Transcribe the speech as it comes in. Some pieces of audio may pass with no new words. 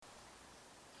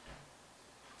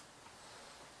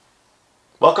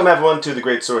Welcome everyone to The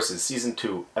Great Sources, Season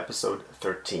 2, Episode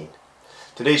 13.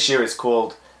 Today's shir is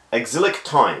called Exilic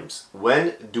Times.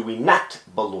 When do we not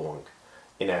belong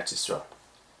in Eretz Yisrael?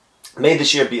 May the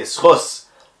shir be a schos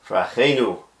for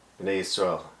Achenu B'nai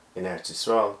Yisrael in Eretz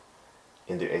Yisrael,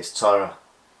 in the Eis Tzara.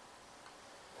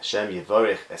 Hashem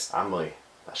Yevorech Es Amoy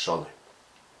Vasholem.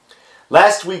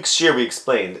 Last week's shir we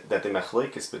explained that the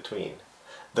machlokes between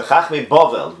the Chachmei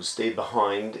Bavel, who stayed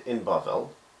behind in Bavel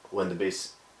when the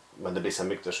Beis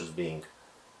Hamikdash was being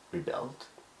rebuilt,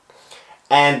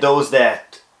 and those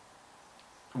that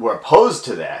were opposed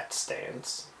to that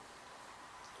stance,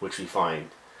 which we find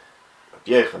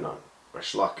Rabbi Yochanan,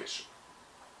 Resh Lakish,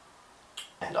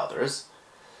 and others.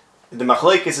 The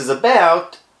machlokes is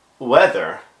about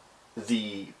whether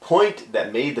the point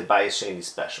that made the Bayis Sheni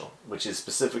special, which is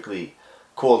specifically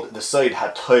called the Sod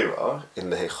HaTorah in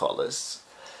the Heichalis,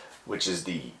 which is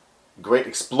the great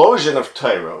explosion of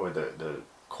Torah, or the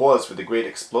cause for the great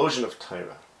explosion of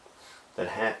Torah that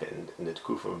happened in the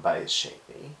Tkufa of Bayis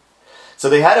Sheni. So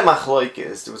they had a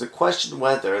machlokes. There was a question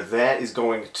whether that is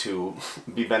going to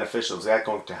be beneficial. Is that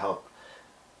going to help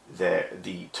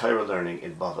the Torah learning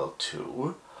in Bavel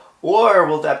too? Or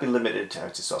will that be limited to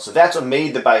Eretz Yisrael? So that's what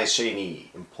made the Bayis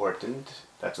Sheni important.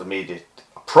 That's what made it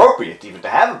appropriate even to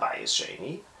have a Bayis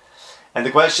Sheni. And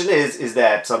the question is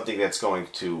that something that's going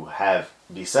to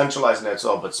be centralized in Eretz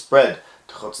Yisrael but spread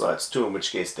to Chutz La'aretz too, in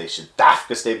which case they should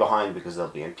dafka stay behind because they'll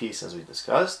be in peace, as we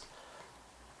discussed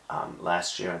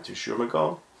last year and 2 shurim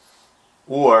ago?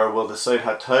 Or will the Sod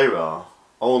HaTorah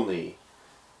only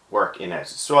work in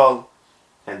Eretz Yisrael,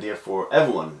 and therefore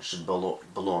everyone should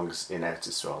belongs in Eretz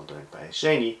Yisrael during Bayis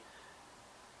Sheni,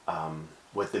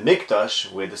 with the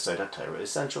Mikdash, where the Sod HaTorah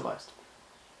is centralized?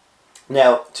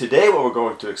 Now, today what we're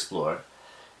going to explore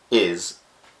is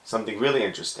something really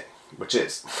interesting, which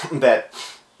is that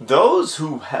those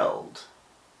who held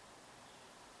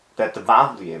that the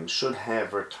Bavliim should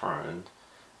have returned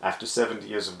after 70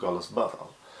 years of Golus Bavel,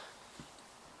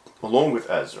 along with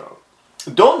Ezra,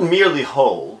 don't merely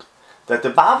hold that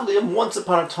the Bavliim once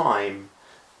upon a time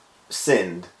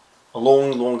sinned, a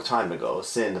long, long time ago,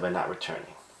 sinned by not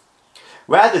returning.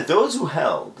 Rather, those who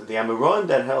held, the Amoraim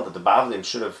that held that the Bavliim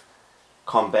should have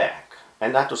come back,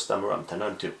 and not just the Amoraim,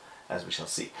 Tanan too, as we shall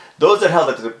see. Those that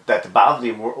held that the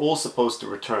Bavliim were all supposed to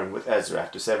return with Ezra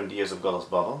after 70 years of Golus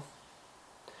Bavel,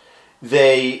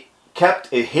 they kept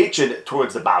a hatred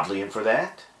towards the Bavliim for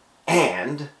that,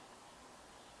 and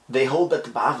they hold that the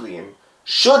Bavliim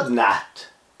should not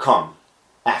come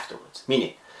afterwards.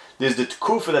 Meaning, there's the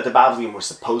Tkufa that the Bavliim were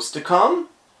supposed to come.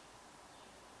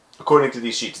 According to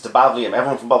these sheets, the Bavliim,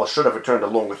 everyone from Bavel should have returned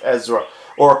along with Ezra,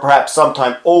 or perhaps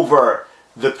sometime over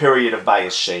the period of Bayis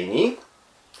Sheni.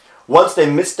 Once they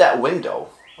missed that window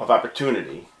of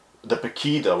opportunity, the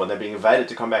Pekida, when they're being invited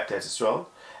to come back to Eretz Yisrael,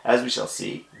 as we shall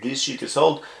see, these sheets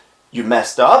hold, you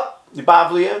messed up, the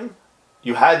Bavliim,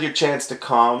 you had your chance to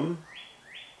come,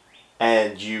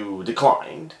 and you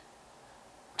declined,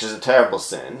 which is a terrible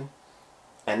sin,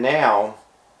 and now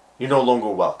you're no longer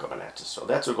welcome in Eretz Yisrael.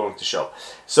 That's what we're going to show.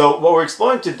 So what we're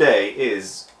exploring today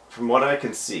is, from what I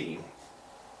can see,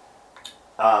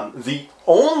 the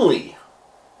only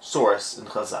source in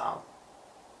Chazal.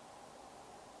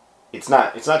 It's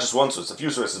not just one source, a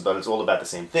few sources, but it's all about the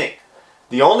same thing.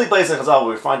 The only place in Chazal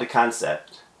where we find a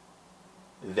concept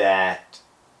that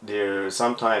there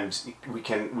sometimes we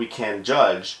can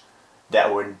judge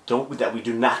that we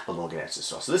do not belong in Eretz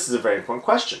Yisrael. So this is a very important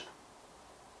question.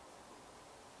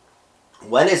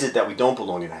 When is it that we don't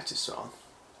belong in Eretz Yisrael?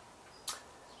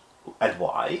 And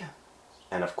why?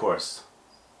 And of course,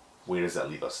 where does that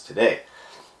leave us today?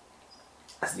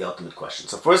 That's the ultimate question.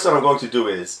 So first what I'm going to do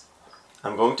is,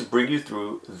 I'm going to bring you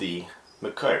through the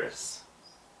Mekayres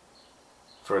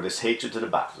for this hatred to the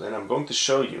Bavli, and I'm going to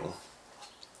show you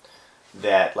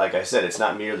that, like I said, it's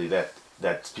not merely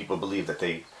that people believe that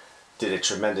they did a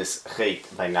tremendous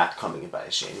hate by not coming in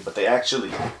Bayis Sheni, but they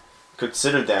actually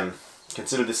consider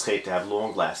this hate to have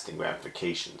long-lasting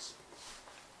ramifications.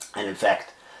 And in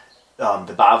fact,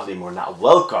 the Bavliim were not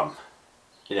welcome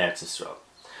in Eretz Yisrael.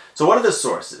 So what are the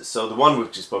sources? So the one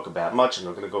which we spoke about much, and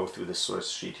we're going to go through this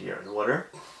source sheet here in order.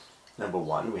 Number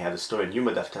one, we have the story in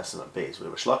Yuma Daf Testament Beis, where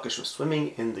Resh Lakish was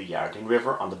swimming in the Yarden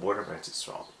River on the border of Eretz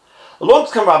Yisrael. Along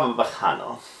comes Rabbi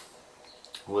Bachano,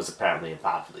 who was apparently a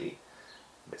Bavli,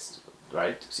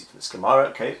 right? See from this Gemara,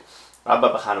 okay? Rabbi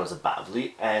Bachano was a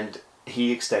Bavli, and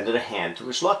he extended a hand to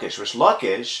Resh Lakish. Resh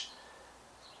Lakish,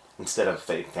 instead of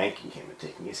thanking him and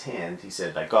taking his hand, he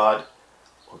said, by God,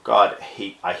 or God,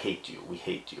 I hate you, we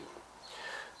hate you.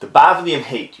 The Bavliim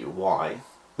hate you. Why?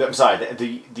 I'm sorry,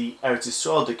 the Eretz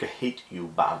Yisrael hate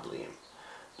you, Bavliim,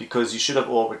 because you should have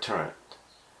all returned.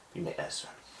 b'mei Ezra.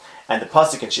 And the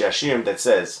pasuk in Shir Hashirim that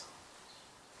says,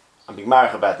 I'm being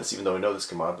marich about this even though we know this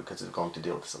Gemara because we're going to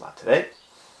deal with this a lot today.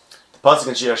 The pasuk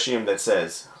in Shir Hashirim that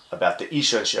says about the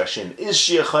Isha in Shir Hashirim, is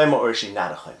she a chayma or is she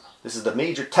not a chayma? This is the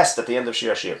major test at the end of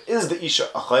Shir Hashirim. Is the Isha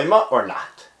a chayma or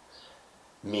not?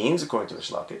 Means, according to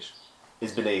Rish Lakish,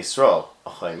 is Bnei Yisrael a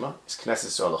chayma? Is Knesset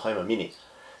Yisrael a chayma? Meaning,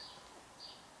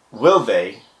 will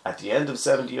they, at the end of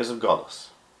 70 years of Galus,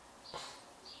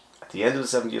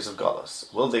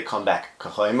 will they come back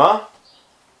kachayma,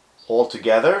 all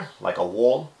together, like a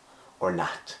wall, or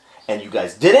not? And you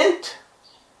guys didn't,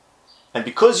 and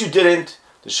because you didn't,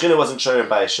 the Shechina wasn't shared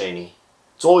by a Sheni.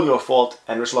 It's all your fault,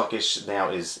 and Rish Lakish now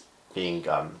is being,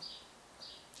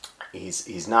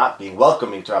 he's not being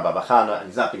welcoming to Rabbi Bachana, and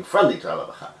he's not being friendly to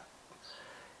Rabbi Bachana.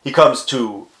 He comes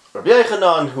to Rabbi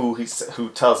Yochanan, who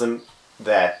tells him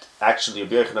that actually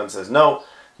Rabbi Yochanan says no,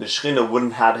 the Shechina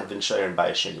wouldn't have been shared by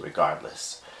a Sheni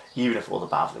regardless, even if all the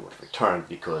Bavli would have returned,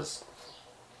 because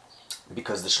the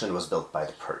Shechina was built by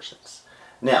the Persians.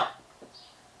 Now,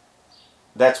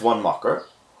 that's one mocker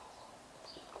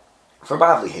for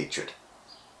Bavli hatred.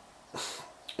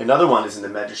 Another one is in the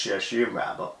Medrash Yashirim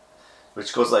Rabbah,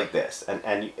 which goes like this.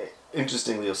 And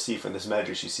interestingly, you'll see from this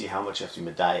Medrash, you see how much you have to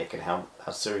be medayik and how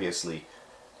seriously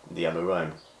the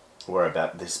Amoraim were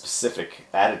about the specific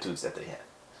attitudes that they had.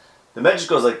 The Medrash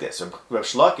goes like this. Rav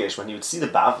Shlokish, when he would see the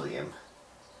Bavliim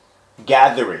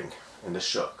gathering in the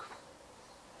Shuk,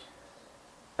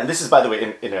 and this is, by the way,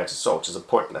 in Eretz Yisrael, which is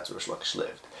important, that's where Rav Shlokish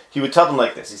lived. He would tell them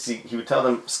like this. He would tell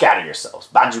them, scatter yourselves.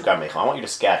 Baju garmecha. I want you to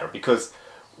scatter. Because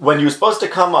when you were supposed to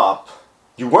come up,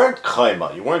 you weren't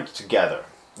chayma. You weren't together,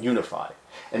 unified.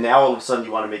 And now all of a sudden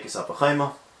you want to make yourself a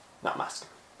chayma? Not masking.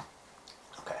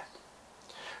 Okay.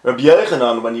 Rabbi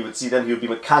Yochanan, when he would see them, he would be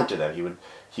mekanter them.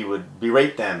 He would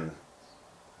berate them,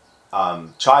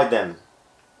 chide them.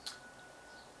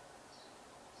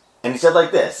 And he said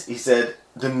like this. He said,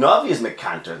 the Navi is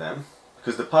mekanter them,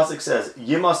 because the pasuk says,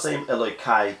 "Yimasem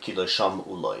Elokai ki lo shama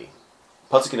uloi."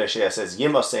 Pasuk in Hosea says,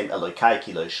 "Yimasem Elokai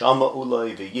ki lo shama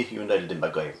uloi v'yihu united in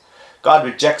bagoyim." God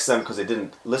rejects them because they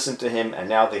didn't listen to Him, and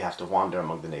now they have to wander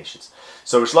among the nations.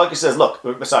 So Rish Lakish says, "Look,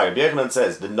 sorry." Rabbi Yochanan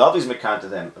says, "The Navi's mekanter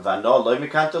them, v'ano lo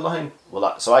mekanter lohin."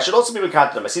 Well, so I should also be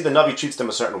mekanter them. I see the Navi treats them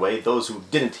a certain way. Those who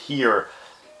didn't hear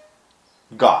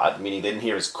God, meaning they didn't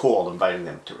hear His call, inviting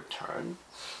them to return,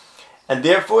 and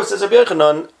therefore says Rabbi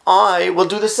Yochanan, I will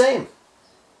do the same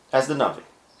as the Navi.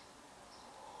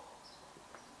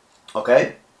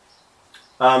 Okay?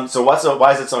 So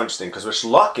why is it so interesting? Because Rish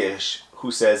Lakish,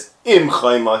 who says, Im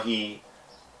chaymahi,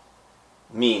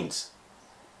 means,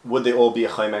 would they all be a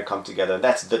chayma and come together?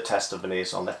 That's the test of Bnei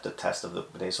Yisrael, that's the test of the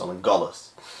Bnei Yisrael in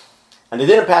Galus. And they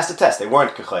didn't pass the test, they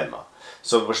weren't kechayma.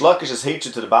 So Rish Lakish's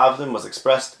hatred to the Bavlim was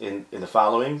expressed in the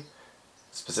following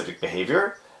specific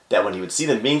behavior, that when he would see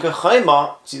them being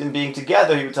kechayma, see them being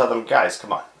together, he would tell them, guys,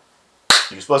 come on.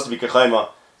 You were supposed to be kechayma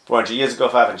 400 years ago,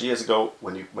 500 years ago,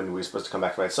 when we were supposed to come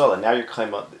back from Eretz Yisrael, and now you're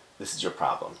kechayma, this is your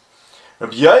problem.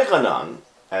 Rabbi Yochanan,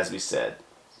 as we said,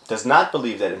 does not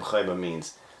believe that im chayma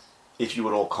means if you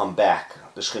would all come back,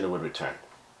 the Shechina would return.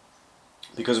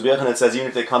 Because Rabbi Yochanan says even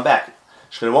if they come back,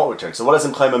 Shechina won't return. So what does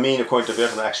im chayma mean according to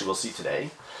Rabbi Yochanan? Actually, we'll see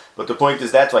today. But the point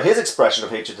is that's why his expression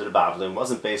of hatred to the Bavlim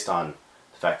wasn't based on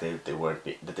the fact that they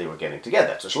were getting together.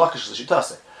 That's what Shlakish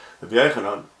L'Shitase. Rabbi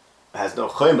Yochanan has no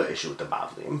chayma issue with the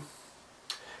Bavlim.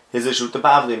 His issue with the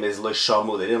Bavlim is Lo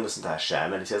Shamu, they didn't listen to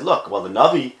Hashem, and he says, look, well the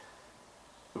Navi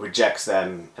rejects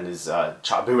them and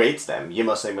berates them,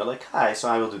 Yimosei Melekai, so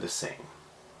I will do the same.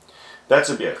 That's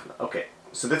Rabbi Yochanan. Okay,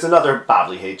 so that's another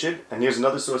Bavli hatred, and here's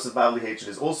another source of Bavli hatred,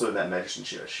 is also in that Medrash in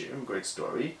Shir Hashirim, great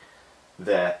story,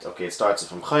 that, okay, it starts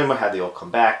from Chayma, had they all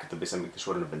come back, the Beis HaMikdash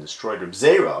wouldn't have been destroyed. Reb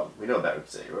Zera, we know about Reb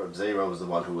Zera. Reb Zera was the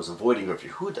one who was avoiding Reb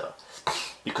Yehuda,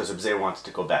 because Reb Zera wanted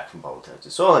to go back from Babel to Eretz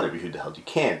Yisrael, and Reb Yehuda held you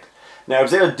can't. Now Reb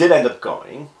Zera did end up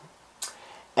going,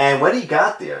 and when he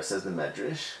got there, says the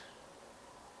Medrash,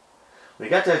 when he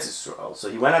got to Eretz Yisrael,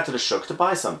 so he went out to the shuk to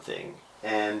buy something,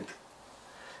 and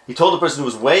he told the person who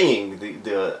was weighing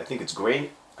the I think it's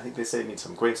grain, I think they say it means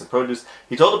some grain, some produce,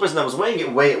 he told the person that was weighing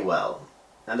it, weigh it well.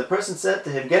 And the person said to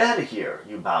him, get out of here,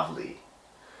 you Bavli,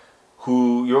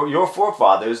 who your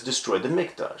forefathers destroyed the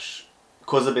Mikdash,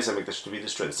 caused the Beis HaMikdash to be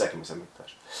destroyed, the second Beis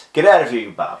HaMikdash. Get out of here,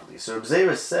 you Bavli. So Reb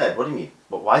Zera said, what do you mean?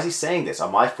 But why is he saying this?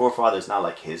 Are my forefathers not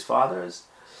like his fathers?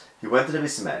 He went to the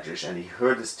Beis HaMedrash and he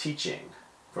heard this teaching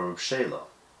from Reb Shela.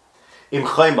 Im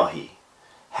Chaymahi,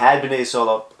 had Bnei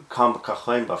Yisrael come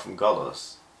kachayma from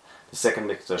Galus, the second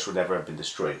Mikdash would never have been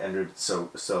destroyed. And so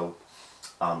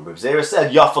Reb Zera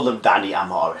said, Yafalim Dani Am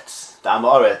Haaretz. The Am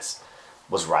Haaretz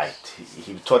was right.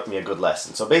 He taught me a good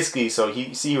lesson. So basically,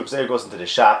 Reb Zera goes into the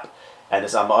shop And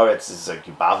this Amoritz is like,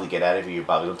 you Bavli, get out of here, you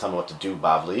Bavli, don't tell me what to do,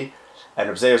 Bavli. And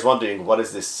Reb Zeir is wondering, what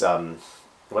is this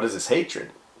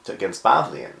hatred against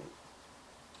Bavli?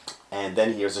 And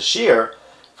then he hears a shear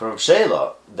from Reb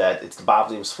Shela that it's the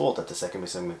Bavliim's fault that the second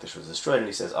Beis Hamikdash was destroyed, and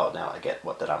he says, oh, now I get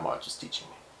what that Amoritz was teaching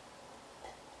me.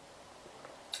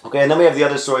 Okay, and then we have the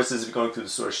other sources. If you're going through the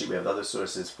source sheet, we have the other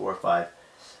sources, 4, 5,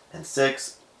 and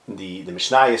 6. The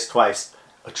Mishnayos twice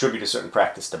attribute a certain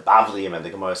practice to Bavliim, and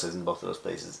the Gemara says in both of those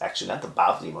places, actually not the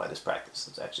Bavliim who had this practice,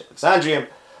 it's actually Alexandrium,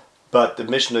 but the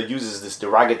Mishnah uses this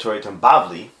derogatory term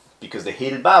Bavli because they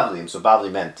hated Bavliim, so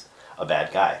Bavli meant a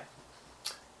bad guy.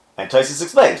 And Taisus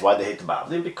explains why they hate the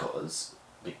Bavliim, because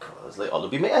they all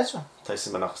be Me'ezra.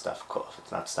 Taisus Manach Staf Kof,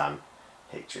 it's not Stam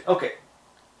hatred. Okay,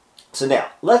 so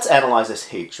now, let's analyze this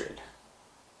hatred.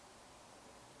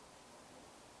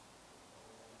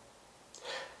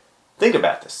 Think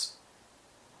about this.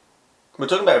 We're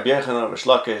talking about Rabbi Yochanan and Rish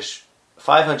Lakish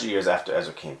 500 years after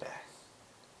Ezra came back.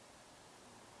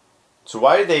 So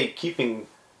why are they keeping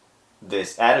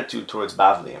this attitude towards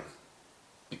Bavliim?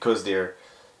 Because their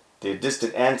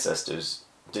distant ancestors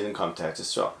didn't come to Eretz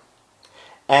Yisrael.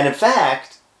 And in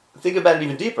fact, think about it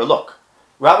even deeper. Look,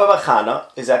 Rabbi Bachana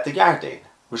is at the Yarden.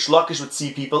 Rish Lakish would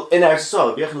see people in Eretz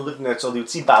Yisrael. Rabbi Yochanan lived in Eretz Yisrael. He would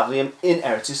see Bavliim in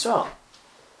Eretz Yisrael.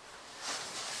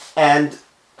 And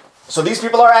so these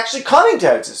people are actually coming to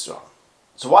Eretz Yisrael.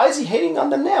 So why is he hating on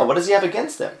them now? What does he have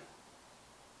against them?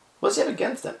 What does he have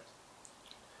against them?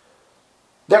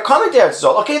 They're coming to Eretz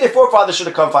Yisrael. Okay, their forefathers should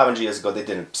have come 500 years ago. They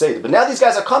didn't say it. But now these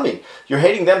guys are coming. You're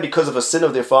hating them because of a sin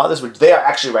of their fathers, which they are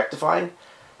actually rectifying.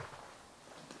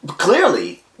 But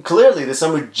clearly, there's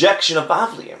some rejection of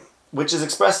Bavliim, which is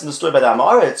expressed in the story by the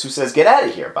Amoritz, who says, get out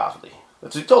of here, Bavli.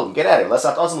 That's what he told him. Get out of here. Why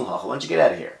don't you get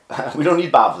out of here? We don't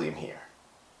need Bavliim here.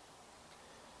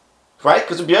 Right?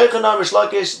 Because Rabbi Yochanan and Rish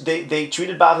Lakish, they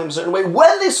treated Bavliim a certain way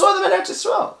when they saw them in Eretz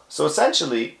Yisrael. So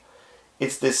essentially,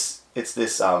 it's this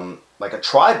like a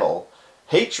tribal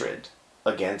hatred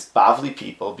against Bavli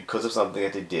people because of something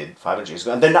that they did 500 years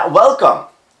ago, and they're not welcome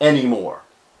anymore.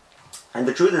 And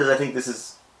the truth is, I think this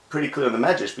is pretty clear in the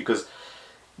Medrash, because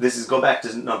this is, go back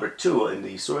to number 2 in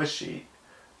the source sheet,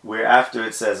 where after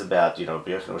it says about,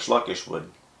 Rabbi Yochanan and Rish Lakish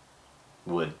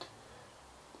would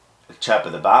chapter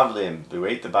the Bavliim,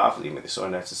 berate the Bavliim, and they saw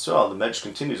in Eretz Yisrael. The Medrash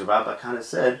continues. The Rabbi kind of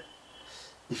said,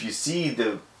 if you see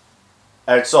the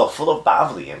Eretz Yisrael full of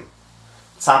Bavliim,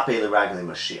 tzapei l'ragli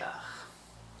Mashiach.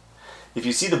 If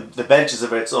you see the benches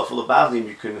of Eretz Yisrael full of Bavliim,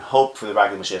 you can hope for the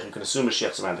Ragli Mashiach. You can assume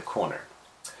Mashiach's around the corner.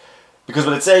 Because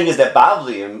what it's saying is that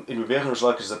Bavliim, in Rabbi Yochanan and Rish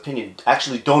Lakish's opinion,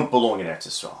 actually don't belong in Eretz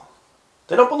Yisrael.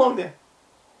 They don't belong there.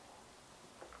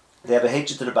 They have a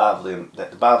hatred to the Bavliim,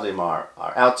 that the Bavliim are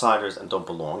outsiders and don't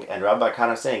belong. And Rabbi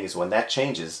Kana is saying is when that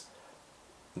changes,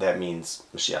 that means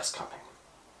Mashiach's coming.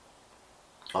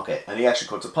 Okay, and he actually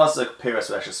quotes a pasuk,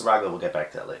 Paras Veshas Ragla, we'll get back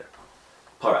to that later.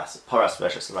 Paras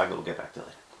Veshas Ragla, we'll get back to that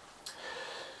later.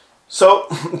 So,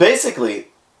 basically,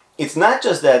 it's not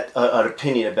just that an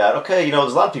opinion about, okay,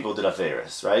 there's a lot of people who did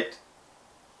Averis, right?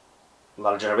 A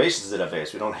lot of generations did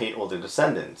Averis. We don't hate all their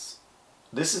descendants.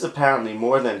 This is apparently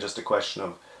more than just a question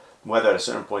of whether at a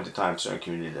certain point in time certain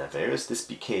community did Averis. This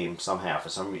became somehow, for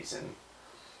some reason,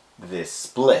 this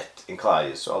split in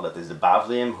Klal Yisrael, that there's the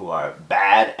Bavliim who are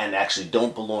bad and actually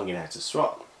don't belong in Eretz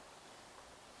Yisrael.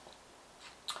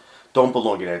 Don't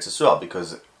belong in Eretz Yisrael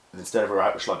because instead of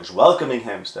Rish Lakish welcoming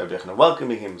him, instead of Yochanan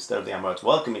welcoming him, instead of the Amoritz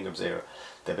welcoming Reb Zeir,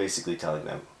 they're basically telling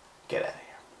them, get out of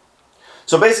here.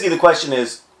 So basically the question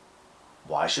is,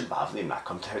 why should Bavliim not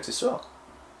come to Eretz Yisrael?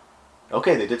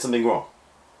 Okay, they did something wrong.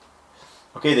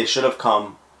 Okay, they should have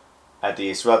come at the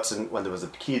Yisrael when there was a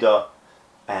Pekida,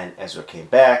 and Ezra came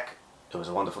back. It was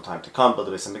a wonderful time to come, build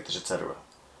the Beis Hamikdash, etc.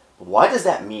 But why does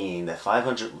that mean that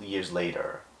 500 years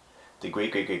later, the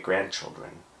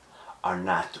great-great-great-grandchildren are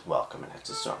not welcome in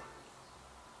Eretz Yisrael?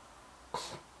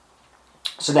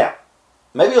 So now,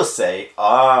 maybe you'll say,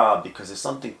 because there's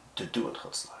something to do in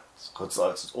Chutz La'aretz. Chutz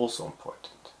La'aretz is also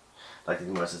important. Like the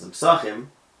Gemara says in Pesachim,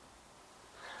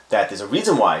 that there's a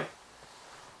reason why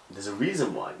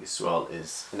Yisrael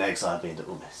is in exile being the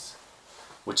Umis,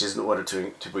 which is in order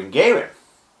to bring Gerim.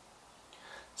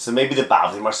 So maybe the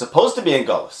Bavliim are supposed to be in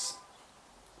Golus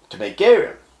to make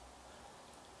Gerim.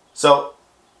 So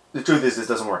the truth is, this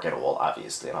doesn't work at all,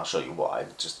 obviously, and I'll show you why,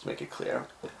 just to make it clear.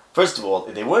 First of all,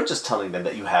 they weren't just telling them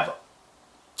that you have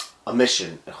a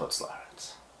mission in Chutz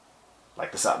La'aretz.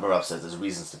 Like the Satmarav says, there's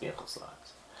reasons to be in Chutz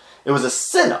La'aretz. It was a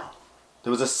sinner.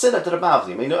 There was a sinner to the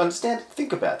Bavliim. Understand,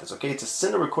 think about this, okay? It's a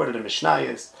sinner recorded in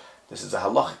Mishnayos. This is a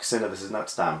halachic sinner. This is not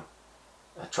stam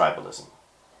tribalism.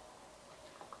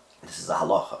 This is a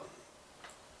halacha.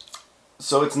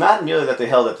 So it's not merely that they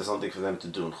held that there's something for them to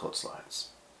do in Chutz La'aretz.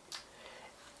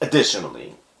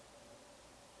 Additionally,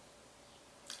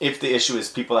 if the issue is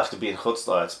people have to be in Chutz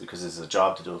La'aretz because there's a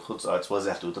job to do in Chutz La'aretz, what does it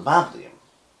have to do with the Bavliim?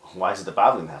 Why does the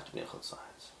Bavliim have to be in Chutz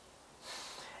La'aretz?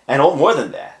 And more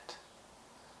than that,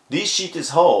 these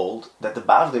shittas hold that the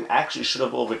Bavliim actually should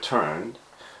have all returned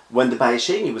when the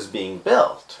Bayis Sheni was being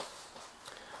built.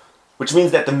 Which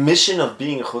means that the mission of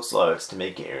being a Chutz La'aretz to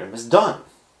make Gerim is done.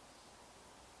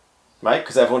 Right?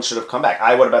 Because everyone should have come back.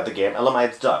 What about the Gerim? Elamai,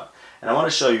 it's done. And I want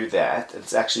to show you that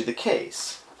it's actually the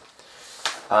case.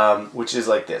 Which is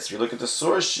like this. If you look at the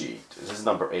source sheet, this is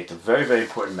number 8, a very, very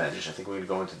important medrash. I think we're going to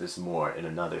go into this more in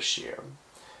another shir.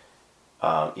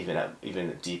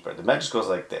 Even deeper. The medrash goes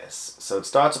like this. So it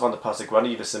starts off on the pasuk,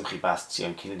 Rani v'simchi bas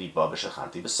tzion kinedi ba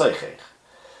b'shachanti b'soichech.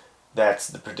 That's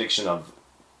the prediction of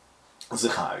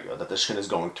Zechariah, that the Shekhinah is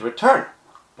going to return.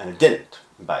 And it didn't,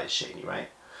 by Sheni, right?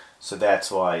 So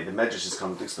that's why the medrash is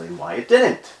coming to explain why it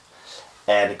didn't.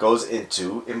 And it goes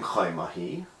into Im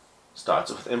Chaymahi,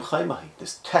 starts with Im Chaymahi,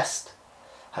 this test.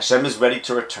 Hashem is ready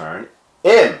to return.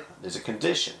 There's a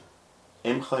condition.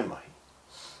 Im Chaymahi.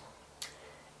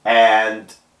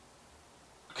 And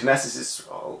Knesset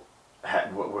Yisrael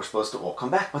were supposed to all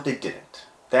come back, but they didn't.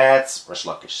 That's Rosh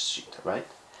Lakish's sheet, right?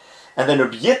 And then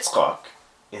Rabbi Yitzchak,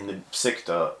 in the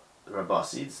Psikta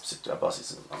Rabasi, Psikta Rabasi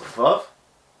is above,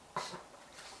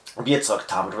 Rabbi Yitzchak,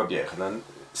 Talmud Rabbi Yochanan,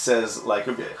 says, like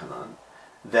Rabbi Yochanan,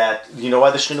 that, you know why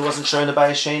the Shekhinah wasn't shown in the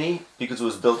Bayis Sheni? Because it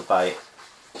was built by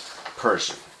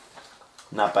Persian,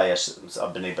 not by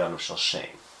Bnei Banu Shel Shem.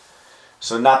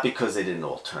 So not because they didn't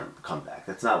all come back.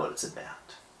 That's not what it's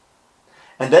about.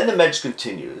 And then the Medrash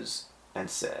continues and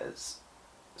says,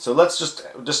 so let's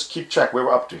just keep track where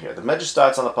we're up to here. The Medrash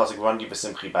starts on the pasuk, Rangi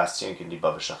v'simchi bas tzion kinedi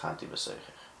ba b'shachanti b'soichech.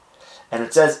 And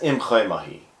it says, Im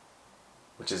Chaymahi,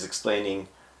 which is explaining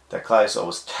that Klal Yisrael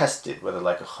was tested whether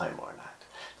like a Chaim or not.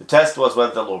 The test was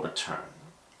whether they'll all return.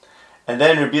 And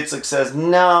then Rabbi Yitzchak says,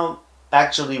 no,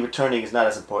 actually returning is not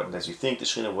as important as you think. The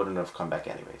Shekhinah wouldn't have come back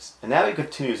anyways. And now he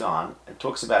continues on and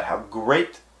talks about how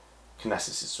great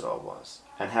Knesset Yisrael was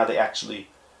and how they actually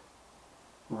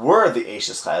were the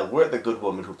Eishes Chayil, were the good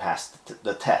woman who passed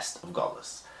the test of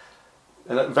Golus.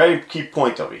 And a very key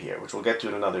point over here, which we'll get to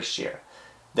in another shir,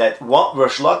 that what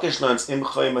Rosh Lakish learns Im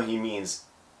Chaymahi means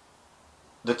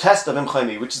the test of Im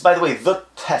Chaymahi, which is, by the way, the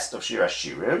test of Shir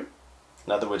HaShirim.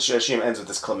 In other words, Shir HaShirim ends with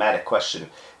this climatic question,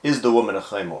 is the woman a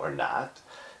Chayma or not?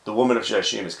 The woman of Shir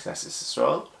HaShirim is Knesset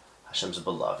Yisrael, Hashem's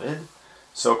beloved.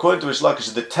 So according to Rosh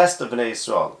Lakish, the test of Bnei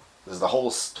Yisrael, there's the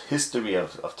whole history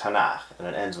of Tanakh, and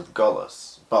it ends with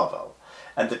Golus, Bavel.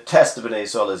 And the test of Bnei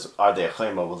Yisrael is, are they a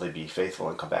Chayma, will they be faithful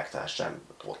and come back to Hashem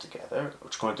altogether?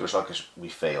 Which according to Rosh Lakish, we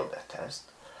failed that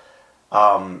test.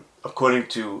 According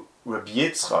to Rabbi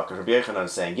Yitzchak, Rabbi Yochanan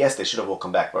is saying, yes, they should have all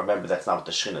come back, but remember, that's not what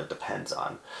the Shekhinah depends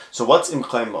on. So what's Im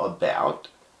Chayma about?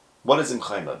 What is Im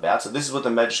Chayma about? So this is what the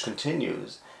Medrash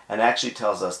continues, and actually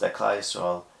tells us that Klal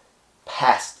Yisrael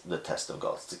passed the test of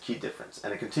Golus. It's a key difference.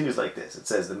 And it continues like this. It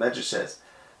says, the Medrash says,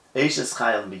 Eishes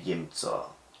Chayil Miyimtza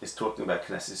is talking about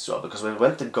Knesset Yisrael, because when it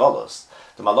went to Golus,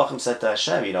 the Malachim said to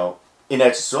Hashem, in Eretz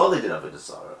Yisrael they did Avodah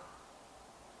Zarah.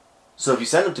 So if you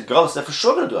send them to Golus, they're for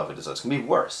sure going to do Avodah Zarah. It's going to be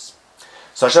worse.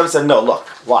 So Hashem said, no, look,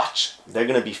 watch. They're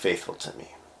going to be faithful to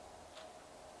me.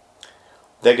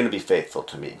 They're going to be faithful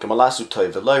to me. Gemalasu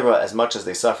toiv v'loira, as much as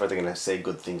they suffer, they're going to say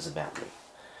good things about me.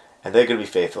 And they're going to be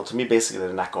faithful to me. Basically,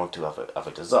 they're not going to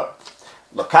Avodah Zarah.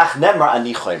 Lokach nemar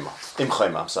ani chayma. Im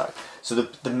chayma, I'm sorry. So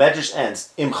the Medrash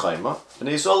ends, Im chayma.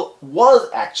 Bnei Yisrael was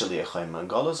actually a chayma in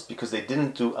Golus because they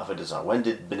didn't do Avodah Zarah. When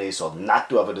did Bnei Yisrael not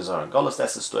do Avodah Zarah in Golus?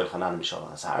 That's the story of Hanan, Mishael,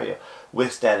 and Azariah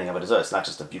withstanding Avodah Zarah. It's not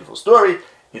just a beautiful story.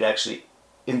 It actually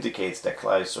indicates that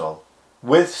Klal Yisrael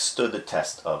withstood the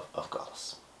test of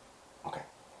Golus. Okay.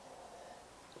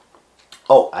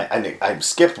 Oh, I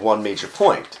skipped one major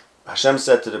point. Hashem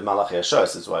said to the Malachi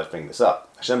Asharis, this is why I was bringing this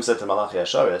up. Hashem said to Malachi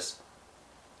Asharis,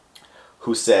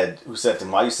 who said to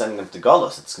him, why are you sending them to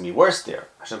Golus? It's going to be worse there.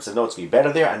 Hashem said, no, it's going to be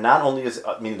better there. And not only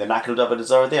meaning they're not going to do Avodah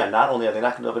Zarah there, and not only are they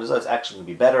not going to do Avodah Zarah, it's actually going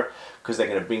to be better because they're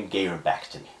going to bring Gerim back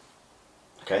to me.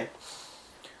 Okay?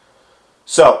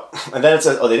 So, and then it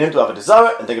says, they didn't do Avodah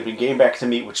Zarah, and they're going to bring Gerim back to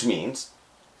me, which means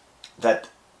that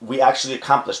we actually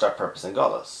accomplished our purpose in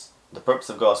Golus. The purpose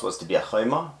of Golus was to be a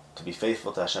chayma, to be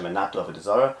faithful to Hashem and not to Avodah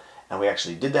Zarah, and we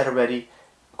actually did that already,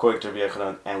 according to Rabbi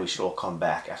Yochanan, and we should all come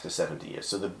back after 70 years.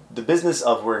 So the business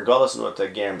of we're in Golus and Orta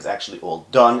Gerim is actually all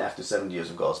done after 70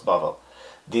 years of Golus Bavel.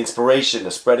 The inspiration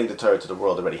of spreading the Torah to the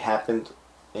world already happened.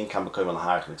 In Kambakoyim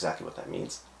al exactly what that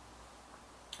means.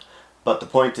 But the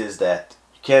point is that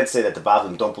you can't say that the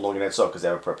Bavlim don't belong in Eretz because they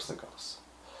have a purpose in Golus.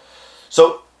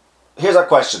 So here's our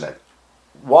question then.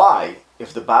 Why,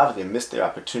 if the Bavlim missed their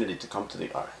opportunity to come to the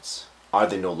Aretz, are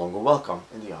they no longer welcome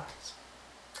in the Eretz?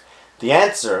 The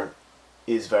answer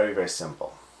is very, very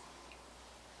simple.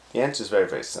 The answer is very,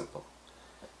 very simple.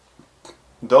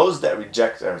 Those that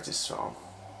reject Eretz Yisrael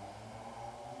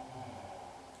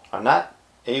are not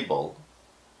able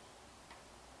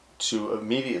to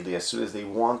immediately, as soon as they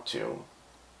want to,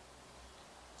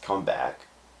 come back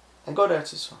and go to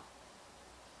Eretz Yisrael.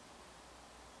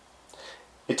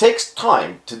 It takes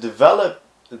time to develop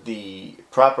the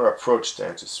proper approach to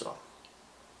Eretz Yisrael.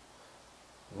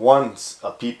 Once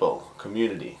a people,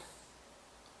 community,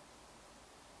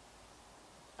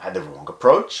 had the wrong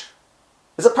approach,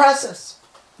 it's a process.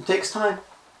 It takes time.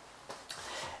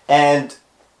 And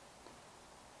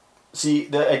see,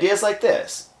 the idea is like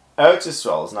this. Eretz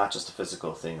Yisrael is not just a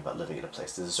physical thing about living in a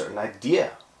place. There's a certain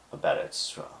idea about Eretz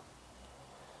Yisrael.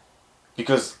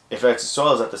 Because if Eretz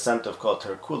Yisrael is at the center of Kol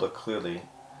Terakula, clearly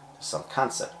there's some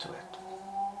concept to it.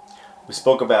 We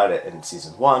spoke about it in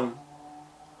season 1,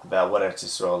 about what Eretz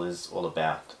Yisrael is all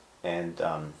about. And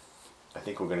I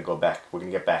think we're going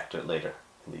to get back to it later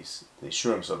in these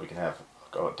shurim, so we can have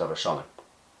Davar Shalom.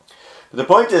 But the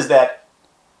point is that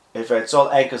if Eretz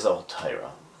Yisrael anchors the whole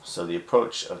Torah, so the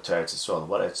approach of Eretz Yisrael,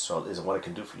 what Eretz Yisrael is and what it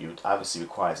can do for you, it obviously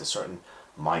requires a certain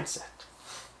mindset.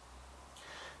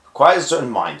 It requires a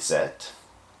certain mindset.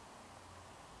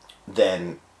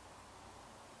 Then,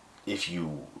 if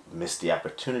you miss the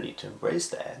opportunity to embrace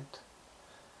that,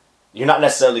 you're not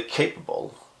necessarily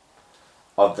capable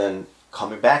of then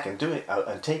coming back and doing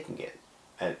and taking it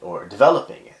or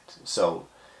developing it. So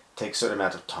it takes a certain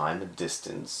amount of time and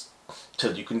distance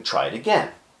till you can try it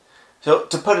again. So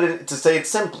to say it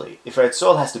simply, if Eretz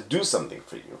Yisrael has to do something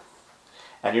for you,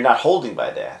 and you're not holding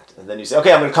by that, and then you say,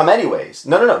 okay, I'm going to come anyways.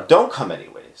 No, don't come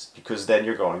anyways, because then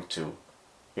you're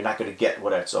not going to get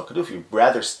what Eretz Yisrael could do for you.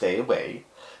 Rather stay away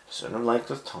a certain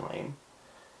length of time,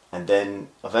 and then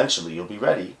eventually you'll be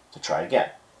ready to try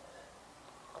again.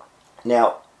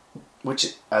 Now,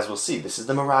 which, as we'll see, this is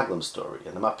the Meraglim story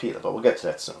and the Mapila, but we'll get to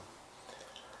that soon.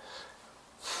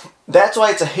 That's why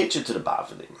it's a hatred to the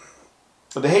Bavlim.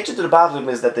 But the hatred to the Bavlim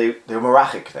is that they were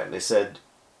merachik them. They said,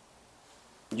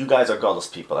 you guys are godless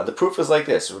people. And the proof is like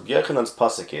this. Rabbi Yochanan's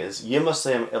pasuk is,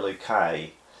 Yimasem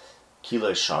Elikai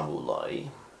Kila Shamulai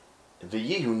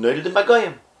V'yihu Noidim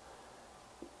Bagoyim.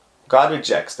 God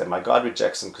rejects them. My God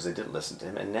rejects them because they didn't listen to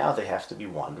him, and now they have to be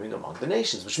wandering among the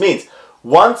nations. Which means,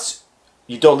 once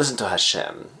you don't listen to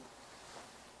Hashem,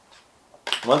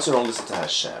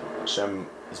 Hashem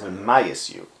is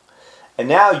memayis you. And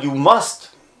now you must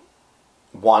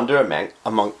wander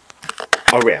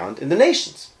around in the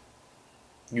nations.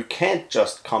 You can't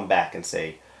just come back and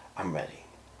say, I'm ready.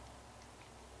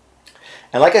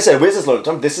 And like I said, where's this learned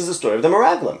from? This is the story of the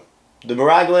Meraglim. The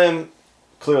Meraglim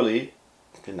clearly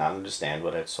did not understand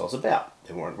what Eretz Yisrael is about.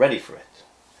 They weren't ready for it.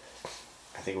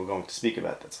 I think we're going to speak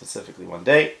about that specifically one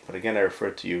day. But again, I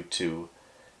refer to you to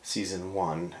season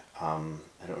 1.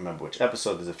 I don't remember which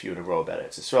episode. There's a few in a row about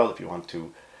Eretz Yisrael. If you want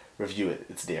to review it,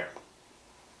 it's there.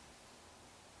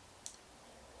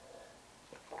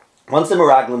 Once the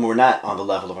Meraglim were not on the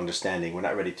level of understanding, were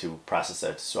not ready to process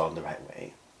Eretz Yisrael in the right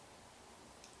way,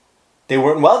 they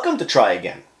weren't welcome to try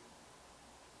again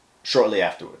shortly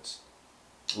afterwards.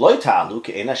 Lo ta'alu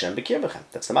ke'ein Hashem b'kirvechem.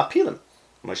 That's the Mapilim.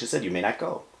 Moshe said, you may not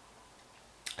go.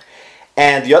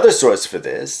 And the other source for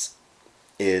this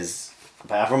is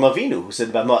by Avram Avinu, who said,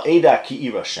 B'ma'eda ki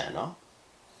irashena,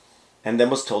 and then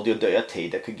was told, Yodoya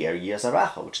teida k'ger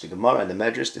yizaracha, which the Gemara and the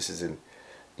Medrash, this is in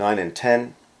 9 and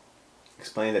 10,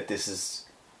 explain that this is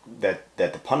that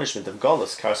the punishment of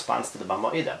Golus corresponds to the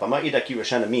B'ma'eda. B'ma'eda ki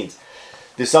irashena means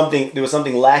there was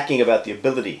something lacking about the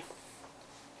ability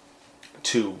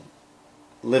to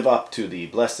live up to the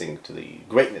blessing, to the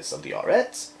greatness of the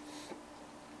Aretz.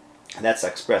 And that's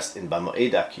expressed in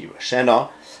B'ma'eda ki Rashena.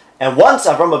 And once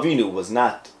Avram Avinu was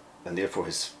not, and therefore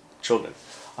his children,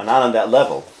 are not on that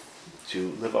level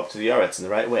to live up to the Aretz in the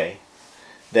right way,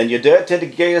 then Yoder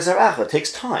Tedek Zarach, it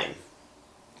takes time.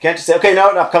 You can't just say, okay, no,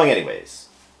 I'm coming anyways.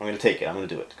 I'm going to take it, I'm going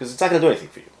to do it. Because it's not going to do anything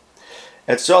for you.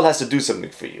 Eretz Yisrael has to do something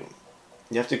for you.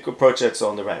 You have to approach Eretz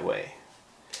Yisrael in the right way.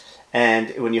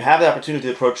 And when you have the opportunity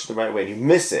to approach it the right way and you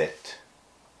miss it,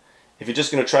 if you're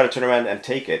just going to try to turn around and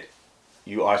take it,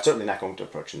 you are certainly not going to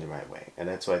approach it in the right way. And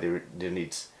that's why there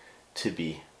needs to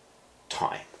be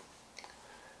time.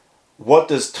 What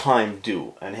does time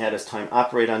do? And how does time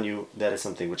operate on you? That is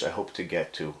something which I hope to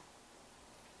get to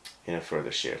in a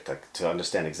further share, to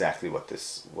understand exactly what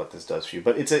this does for you.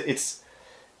 But it's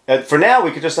for now,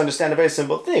 we could just understand a very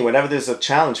simple thing. Whenever there's a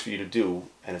challenge for you to do,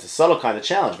 and it's a subtle kind of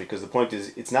challenge, because the point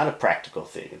is, it's not a practical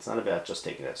thing. It's not about just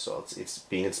taking that soul. It's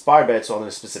being inspired by it all in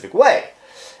a specific way.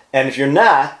 And if you're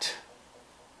not,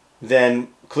 then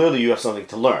clearly you have something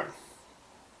to learn.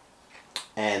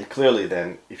 And clearly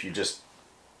then, if you just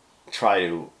try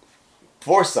to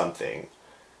force something,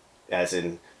 as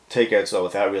in take Eretz Yisrael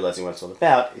without realizing what it's all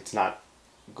about, it's not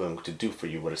going to do for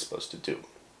you what it's supposed to do.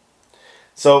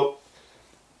 So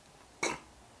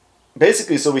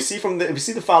basically, we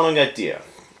see the following idea,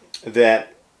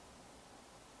 that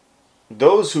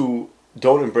those who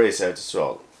don't embrace Eretz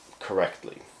Yisrael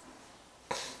correctly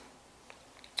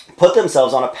put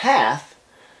themselves on a path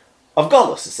of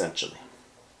Golus, essentially.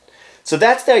 So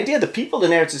that's the idea. The people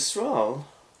in Eretz Yisrael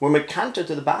were mekanter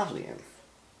to the Bavliim,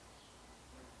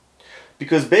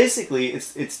 because basically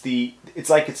it's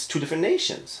like two different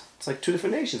nations. It's like two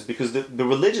different nations, because the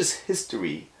religious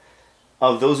history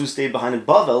of those who stayed behind in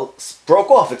Bavel broke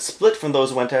off. It split from those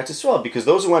who went to Eretz Yisrael, because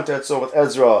those who went to Eretz Yisrael with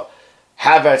Ezra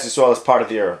have Eretz Yisrael as part of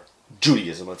their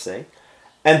Judaism, let's say,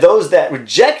 and those that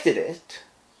rejected it,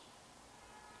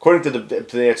 according to the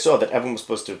Eretz Yisrael, that everyone was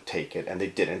supposed to take it, and they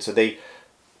didn't, so they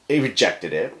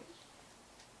rejected it,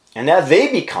 and now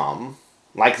they become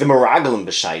like the Meraglim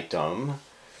B'Shaitom,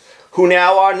 who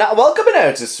now are not welcome in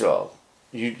Eretz Yisrael.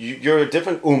 You're a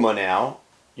different Ummah now.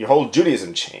 Your whole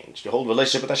Judaism changed. Your whole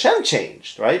relationship with Hashem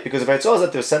changed, right? Because if Eretz Yisrael is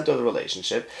at the center of the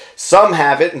relationship, some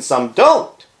have it and some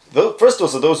don't. First of all,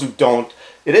 so those who don't,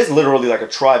 it is literally like a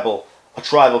tribal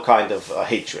kind of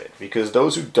hatred, because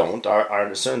those who don't are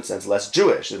in a certain sense less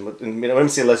Jewish. And when I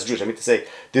say less Jewish, I mean to say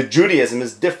their Judaism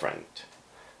is different,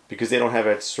 because they don't have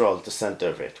Eretz Yisrael at the center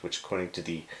of it, which according to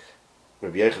the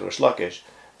Rabbi Yochanan Rish Lakish,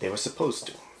 they were supposed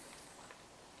to.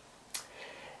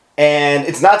 And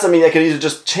it's not something that can either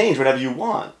just change whenever you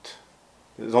want.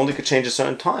 It only could change at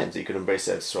certain times that you could embrace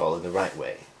Eretz Yisrael in the right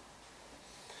way.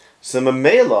 So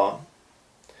Mamela,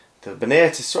 the Bnei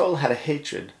Eretz Yisrael had a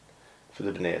hatred for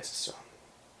the Bnei Eretz Yisrael.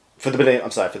 For the Bnei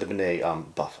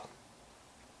Bavel.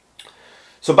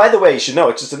 So by the way, you should know,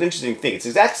 it's just an interesting thing. It's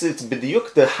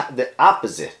b'diuk the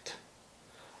opposite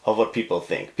of what people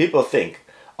think. People think,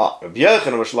 Rabbi Yochanan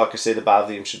and Rish Lakish say the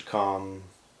Bavliim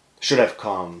should have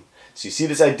come. So you see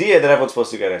this idea that everyone's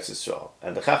supposed to go to Eretz Yisrael.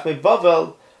 And the Chachmei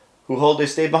Bavel, who hold they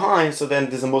stay behind, so then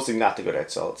there's a mostly not to go to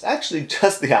Eretz Yisrael. It's actually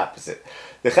just the opposite.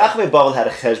 The Chachmei Bavel had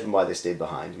a cheshbon why they stayed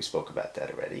behind. We spoke about that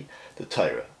already. The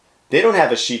Torah. They don't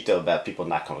have a shita about people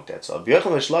not coming to Eretz Yisrael. Rabbi Yochanan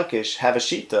and Rish Lakish have a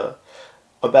shita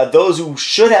about those who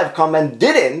should have come and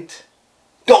didn't,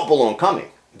 don't belong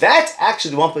coming. That's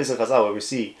actually the one place in Chazal where we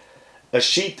see a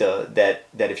shita that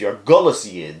if you're a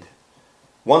Golus Yid,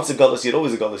 once a Golus Yid,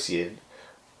 always a Golus Yid,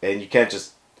 and you can't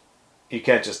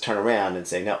just turn around and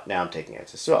say, no, now I'm taking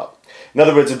Eretz Yisrael. In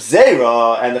other words,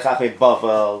 Zera and the Chachmei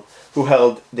Bavel, who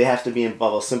held they have to be in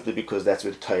Bavel simply because that's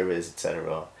where the Torah is,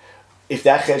 etc. If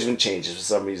that cheshbon changes for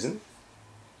some reason,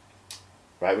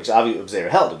 right, which obviously Zera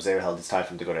held it's time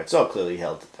for him to go to Eretz Yisrael, clearly he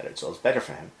held that Eretz Yisrael is better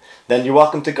for him, then you're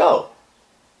welcome to go.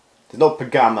 There's no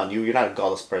pagam on you, you're not a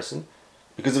godless person,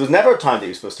 because there was never a time that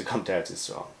you're supposed to come to Eretz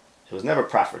Yisrael. It was never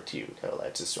proffered to you to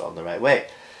Eretz Yisrael in the right way.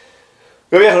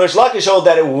 Rabbi Yochanan Rish Lakish showed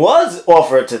that it was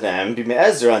offered to them, B'mei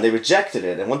Ezra, and they rejected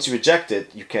it. And once you reject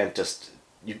it, you can't just,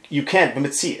 you can't,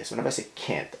 b'metzias. Whenever I say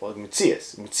can't, well,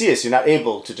 b'metzias, you're not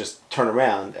able to just turn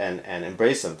around and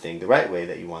embrace something the right way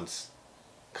that you once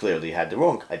clearly had the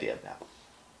wrong idea about.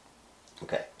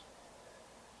 Okay.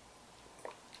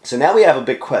 So now we have a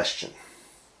big question.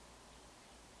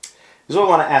 This is what I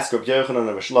want to ask Rabbi Yochanan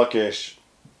and Rish Lakish,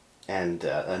 and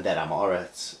that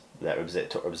Amoretz, that Rabbi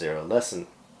Zera lesson.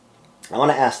 I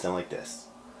want to ask them like this.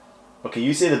 Okay,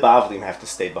 you say the Bavliim have to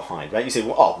stay behind, right? You say,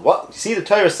 well, what? You see, the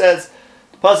Torah says,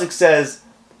 the Pasuk says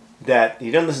that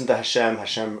you don't listen to Hashem,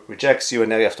 Hashem rejects you, and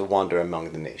now you have to wander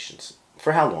among the nations.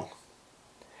 For how long?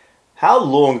 How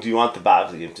long do you want the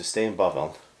Bavliim to stay in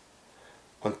Bavel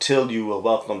until you will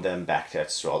welcome them back to Eretz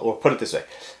Yisrael? Or put it this way,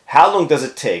 how long does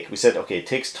it take? We said, okay, it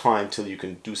takes time till you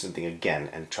can do something again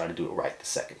and try to do it right the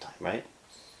second time, right?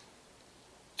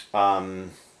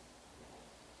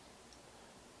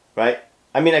 Right?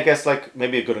 I mean, I guess like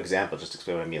maybe a good example, just to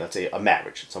explain what I mean. Let's say a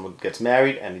marriage. Someone gets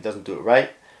married and he doesn't do it right.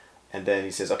 And then he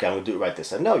says, okay, I'm going to do it right this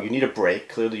time. No, you need a break.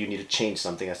 Clearly you need to change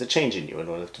something has to change in you in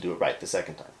order to do it right the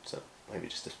second time. So maybe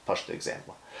just to push the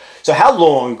example. So how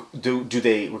long do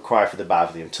they require for the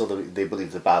Bavliim until they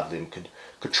believe the Bavliim could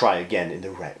try again in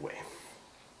the right way?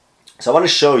 So I want to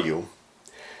show you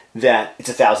that it's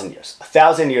 1,000 years.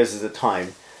 1,000 years is the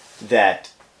time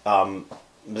that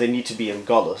they need to be in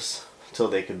Golus till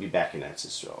they can be back in Eretz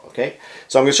Yisrael. Okay?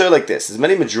 So I'm going to show you like this. There's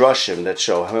many midrashim that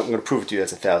show, I'm going to prove it to you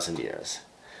that's 1,000 years.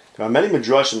 There are many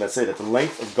midrashim that say that the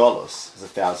length of Golus is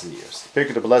 1,000 years.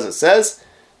 Pirkei de Belezer says,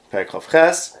 Perek Chav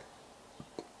Ches,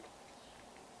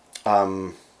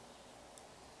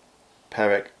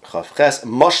 Perek Chav Ches.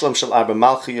 Moshlam Shel Arba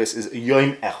Malchiyos is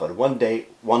Yom Echad, one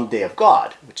day of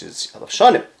God, which is Alav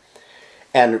Shanim.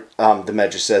 And the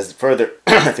Medrash says further,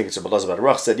 I think it's Rabbi Elazar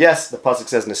Baruch said, yes, the pasuk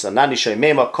says, Nisanani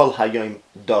Sheimema Kol Hayom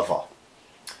Dava.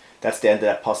 That's the end of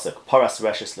that pasuk. Paras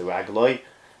Reshes L'Ragloi,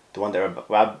 the one that Rabbi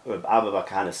Abba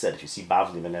Bakana said, if you see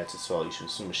Bavli in Eretz Yisrael, you should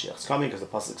assume Mashiach is coming, because the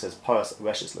pasuk says, Paras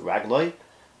Reshes L'Ragloi,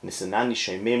 Nisanani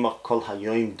Sheimema Kol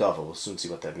Hayom Dava. We'll soon see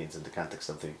what that means in the context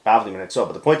of the Bavli in Eretz Yisrael.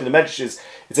 But the point of the Medrash is,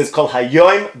 it says, Kol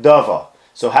Hayom Dava.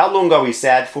 So how long are we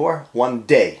sad for? 1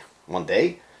 day. 1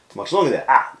 day? It's much longer than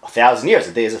 1,000 years.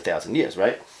 A day is 1,000 years,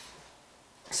 right?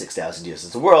 6,000 years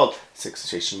is the world. 6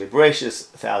 Sheshim Mibracious,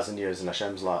 1,000 years in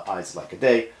Hashem's eyes is like a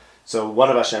day. So one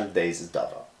of Hashem's days is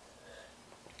Dava.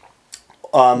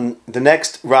 The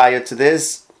next raya to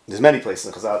this, there's many places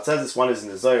in Chazal it says this. One is in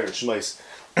the Zohar and Shmois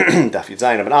Daf Yud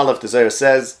Zayin of an Aleph. The Zohar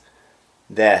says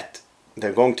that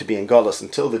they're going to be in Galus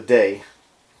until the day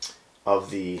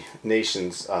of the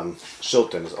nation's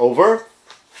Shilton is over.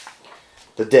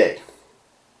 The day,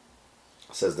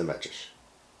 says the Medrash.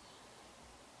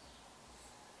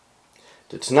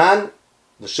 The Tanan,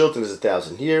 the Shilton is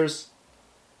 1,000 years,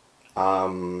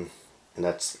 and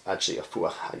that's actually a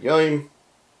Fuach Hayoim.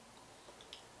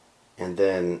 And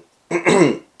then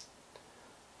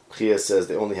Chia says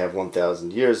they only have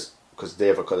 1,000 years because the day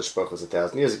of HaKadosh Baruch Hu is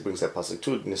 1,000 years. He brings that pasuk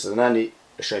too. Nisanani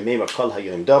Sheimema Kol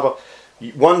Hayoim Dava.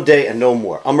 1 day and no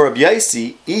more. Amar Rabbi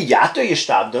Yaisi, Iyato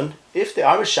Yishtabdun. If they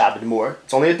are Mishabed more,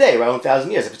 it's only a day, right?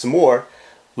 1,000 years. If it's more,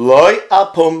 Loi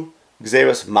Apum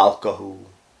Gzeras Malkahu.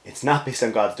 It's not based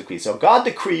on God's decree. So God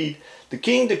decreed, the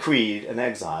king decreed an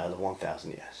exile of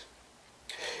 1,000 years.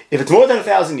 If it's more than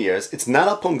 1,000 years, it's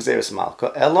not Apum Gzeras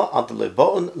Malka, Ella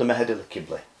Adaleboon Lemehedel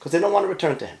Kible, because they don't want to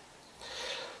return to him.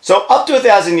 So up to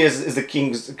 1,000 years is the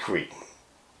king's decree.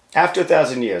 After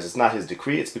 1,000 years, it's not his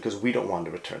decree, it's because we don't want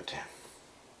to return to him.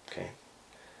 Okay?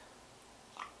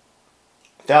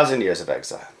 1,000 years of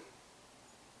exile.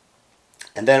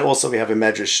 And then also we have a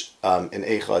medrash in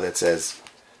Eicha that says,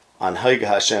 "An Haiga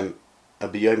Hashem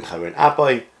abiyom chavein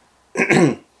apai."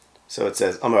 So it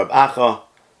says, "Amar Rab Acha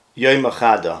Yom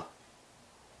Echad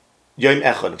Yom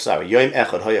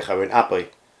Echad Haya Chavein Apai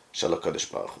Shel HaKadosh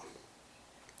Baruch Hu."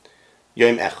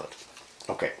 Yom Echad.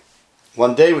 Okay,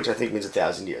 1 day, which I think means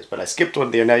 1,000 years. But I skipped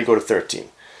one there. Now you go to 13.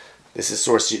 This is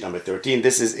source sheet number 13.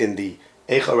 This is in the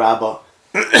Eicha Rabbah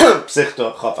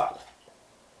Psichta Chafal.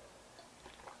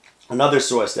 Another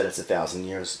source that it's 1,000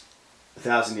 years.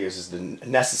 1,000 years is the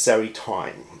necessary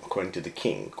time, according to the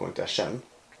king, according to Hashem.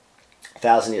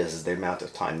 1,000 years is the amount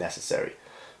of time necessary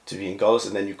to be in Golus,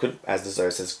 and then you could, as the Zohar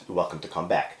says, you're welcome to come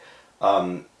back.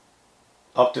 Up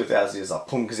to 1,000 years,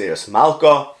 Apum Gzeras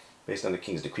Malka, based on the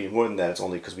king's decree. More than that, it's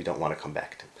only because we don't want to come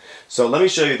back to him. So let me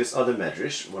show you this other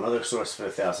medrash, one other source for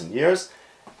 1,000 years,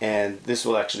 and this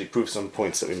will actually prove some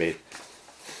points that we made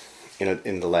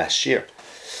in the last year.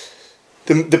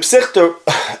 The Psichta,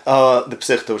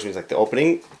 which means like the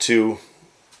opening to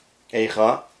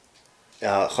Eicha,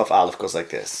 Chaf Aleph goes like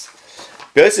this.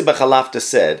 Be'ezeh B'chalafta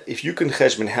said, if you can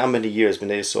cheshbon how many years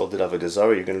Bnei Yisrael did Avodah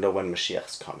Zarah, you're going to know when Mashiach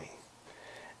is coming.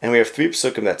 And we have 3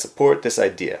 psukim that support this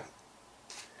idea,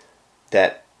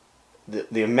 that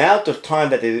the amount of time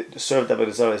that they served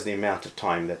Avodah Zarah is the amount of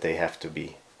time that they have to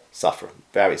be suffer.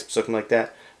 Various psukim like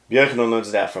that. Yochanan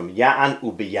learns that from Ya'an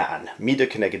u'biya'an, Mida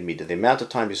connected Mida. The amount of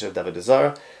time you serve Avodah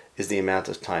Zarah is the amount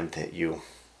of time that you're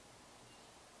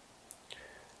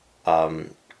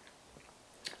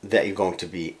going to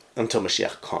be until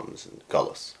Mashiach comes in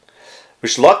Galus.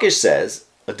 Rish Lakish says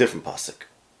a different pasuk.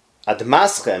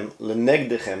 Admaschem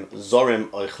lenegdechem zorim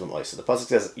oichlem oisa. The pasuk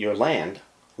says your land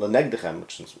lenegdechem,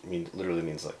 which literally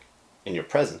means like in your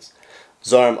presence,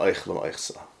 zorim oichlem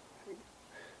oisa.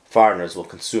 Foreigners will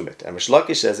consume it. And Rish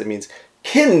Lakish says it means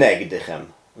kinnegdechem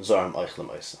zorim oichlem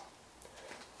oisa.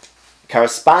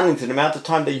 Corresponding to the amount of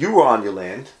time that you were on your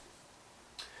land,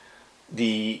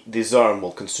 the zorim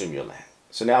will consume your land.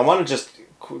 So now I want to just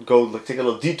take a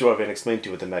little detour and explain to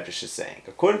you what the Medrash is saying.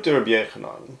 According to Rabbi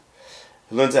Yochanan,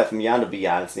 who learns that from Yan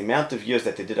B'Yan, it's the amount of years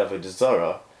that they did Avodah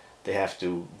Zarah, they have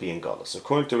to be in Galus.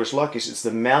 According to Rish Lakish, it's the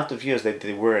amount of years that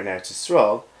they were in Eretz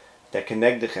Yisrael that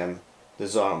Kenegdechem, the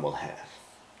Zorim will have.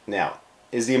 Now,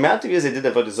 is the amount of years they did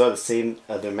Avodah Zarah the same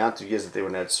the amount of years that they were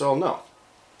in Eretz Yisrael? No.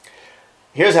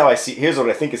 Here's what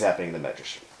I think is happening in the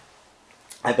Medrash.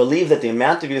 I believe that the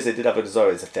amount of years they did Avodah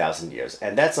Zarah is 1,000 years,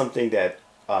 and that's something that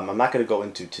I'm not going to go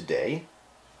into today.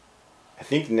 I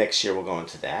think next year we'll go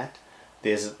into that.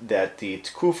 There's that the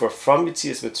Tkufa from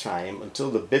Yitzias Mitzrayim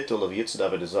until the Bittul of Yitzud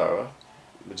Avodah Zarah,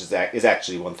 which is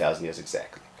actually 1,000 years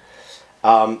exactly.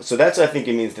 So that's what I think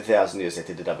it means, the 1,000 years that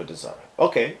they did Avodah Zarah.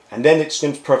 Okay, and then it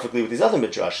stems perfectly with these other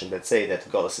midrashim that say that the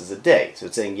Golus is a day. So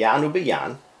it's saying Yanu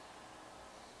B'yan.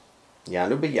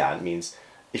 Yanu B'yan means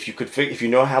if you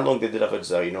know how long they did Avodah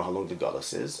Zarah, you know how long the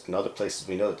Golus is. In other places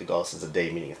we know that the Golus is a day,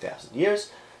 meaning 1,000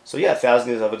 years. So yeah, 1,000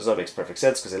 years of Avodah Zarah makes perfect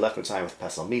sense because they left Mitzrayim with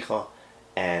Pesal Micha,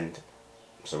 and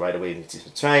so right away in Yitzis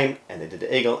Mitzrayim, and they did the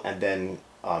Egel, and then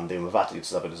they were Mavatal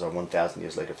Yitzis Avodah Zarah 1,000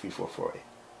 years later, 3448.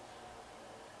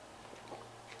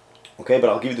 Okay, but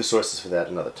I'll give you the sources for that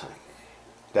another time.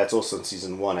 That's also in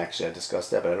season 1, actually. I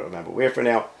discussed that, but I don't remember where for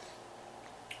now.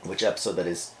 Which episode that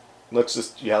is. You'll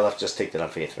have to just take that on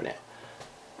faith for now.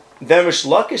 Then Rish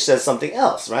Lakish says something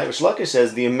else, right? Rish Lakish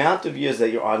says the amount of years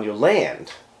that you're on your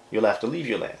land, you'll have to leave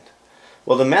your land.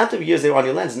 Well, the amount of years they were on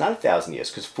your land is not 1,000 years,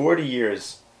 because 40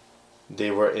 years they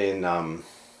were in the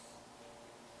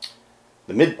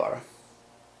Midbar,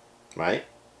 right?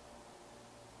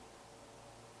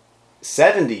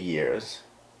 70 years,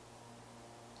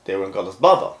 they were in Galus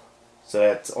Bavel. So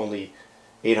that's only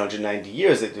 890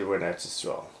 years that they were in Eretz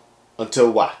Yisrael.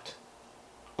 Until what?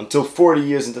 Until 40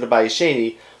 years into the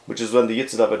Bayesheni, which is when the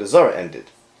Yitzhak Avodah Zarah ended.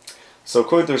 So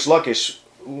according to Rish Lakish,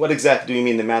 what exactly do you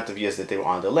mean the amount of years that they were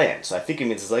on the land? So I think it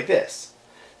means it's like this.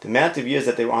 The amount of years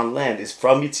that they were on land is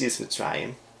from Yitzias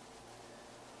Mitzrayim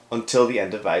until the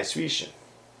end of Vayis Rishon.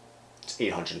 It's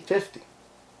 850.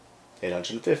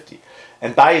 850.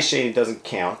 And Bayesheni doesn't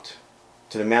count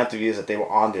to the amount of years that they were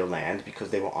on their land because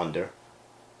they were under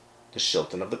the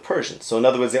Shilton of the Persians. So in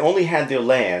other words, they only had their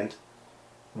land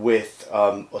with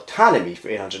autonomy for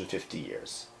 850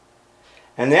 years.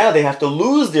 And now they have to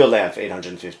lose their land for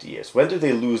 850 years. When did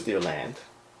they lose their land?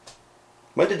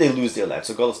 When did they lose their land?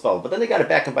 So Golus Bavel. But then they got it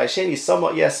back in Bayesheni,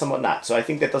 somewhat yes, somewhat not. So I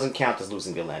think that doesn't count as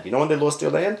losing their land. You know when they lost their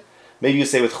land? Maybe you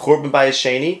say with Churban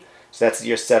Bayesheni, so that's the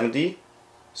year 70.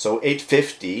 So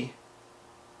 850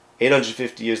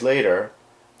 years later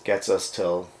gets us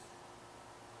till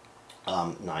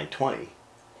 920.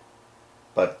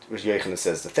 But Rish Yochanan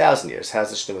says 1,000 years. How's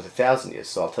this to do with 1,000 years?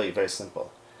 So I'll tell you very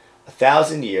simple.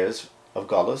 1,000 years of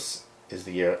Galus is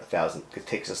the year 1,000. It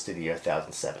takes us to the year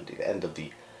 1070, the end of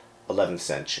the 11th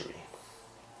century.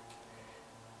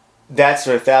 That's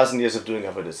for 1,000 years of doing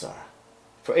Avodah Zarah.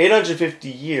 For 850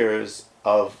 years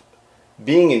of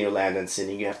being in your land and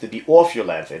sinning, you have to be off your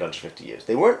land for 850 years.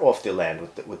 They weren't off their land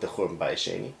with the Churban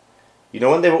Bayesheni. You know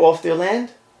when they were off their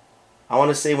land? I want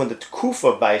to say when the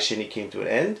Tkufa of Bayesheni came to an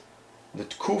end. The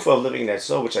Tkufa of living in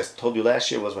Eretz, which I told you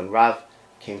last year, was when Rav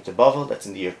came to Bavel. That's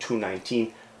in the year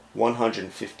 219,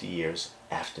 150 years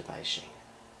after Bayesheni.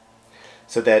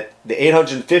 So that the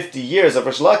 850 years of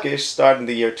Rish Lakish start in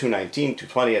the year 219,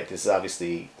 220. This is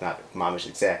obviously not mamish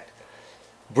exact.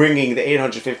 Bringing the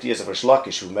 850 years of Rish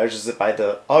Lakish, who measures it by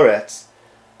the Aretz,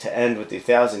 to end with the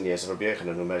 1,000 years of Rabbi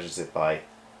Yochanan, who measures it by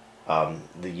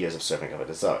the years of serving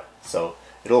Avodah Zarah. So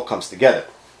it all comes together.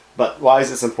 But why is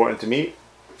this important to me?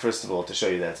 First of all, to show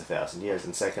you that it's 1,000 years,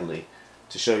 and secondly,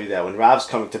 to show you that when Rav's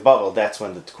coming to Bavel, that's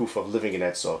when the Tkufa of living in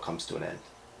Eretz comes to an end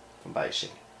from Bayesheni.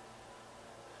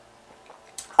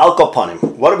 Al Kopanim,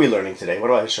 what are we learning today? What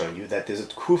am I showing you? That there's a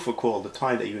Tkufa called the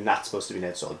time that you're not supposed to be in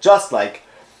Eretz. Just like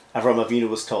Avram Avinu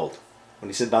was told. When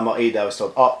he said Bama'ed, I was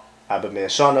told, Abba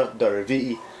Me'ashana,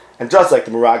 Daravi'i, and just like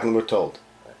the Meraglim were told,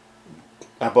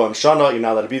 Abba Shana, you're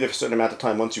not allowed to be there for a certain amount of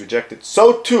time once you reject it.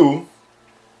 So too,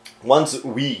 once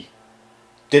we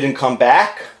didn't come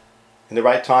back in the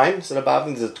right time, so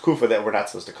there's a tkufa that we're not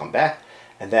supposed to come back,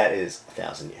 and that is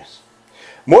 1,000 years.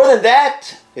 More than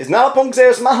that is not upon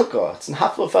Gzeres Malka. It's in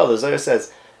Haflofel. The Zohar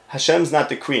says Hashem's not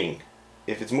decreeing.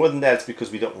 If it's more than that, it's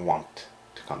because we don't want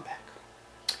to come back.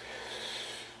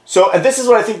 So, and this is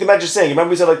what I think the Medrash is saying. Remember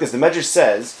we said like this. The Medrash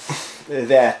says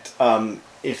that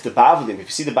if you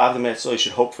see the Bavlim, so you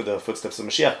should hope for the footsteps of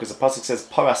Mashiach, because the pasuk says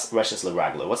Paras Reshes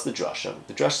L'Raglo. What's the drasha?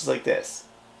 The drasha is like this.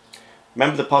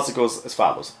 Remember the pasuk goes as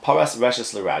follows: Paras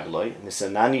Reshes L'Ragloi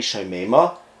Nisanani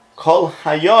Shemema Kol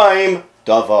Hayom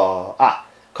Dava.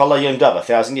 Kol Hayom Dava,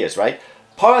 1,000 years, right?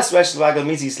 Paras Reshes L'Ragloi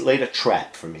means he's laid a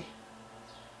trap for me.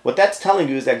 What that's telling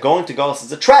you is that going to Galus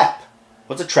is a trap.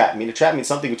 What's a trap mean? A trap means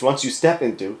something which once you step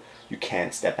into, you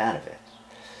can't step out of it.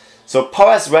 So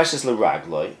Paras Reshes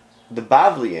L'Ragloi, the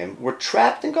Bavliim were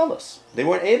trapped in Galus. They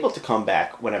weren't able to come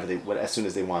back as soon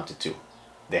as they wanted to.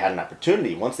 They had an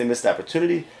opportunity. Once they missed the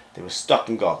opportunity, they were stuck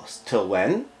in Galus. Till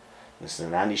when? So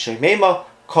now we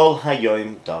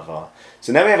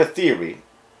have a theory.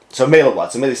 So Mela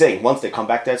what? So Mela is saying, once they come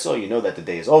back to that soul, you know that the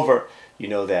day is over. You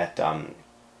know that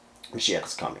Mashiach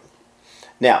is coming.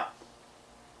 Now,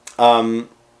 so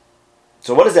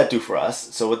what does that do for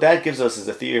us? So what that gives us is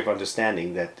a theory of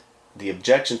understanding that the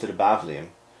objection to the Bavliim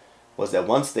was that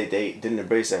once they didn't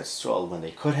embrace Eretz Yisrael when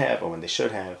they could have or when they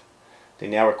should have, they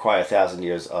now require 1,000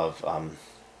 years of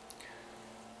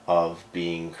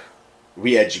being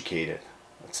re-educated,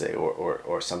 let's say,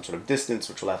 or some sort of distance,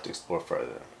 which we'll have to explore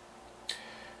further.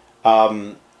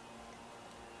 But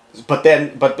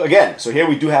again, so here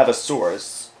we do have a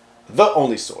source, the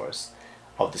only source,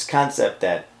 of this concept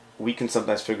that we can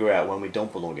sometimes figure out when we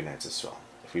don't belong in Eretz Yisrael.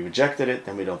 If we rejected it,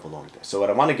 then we don't belong there. So what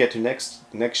I want to get to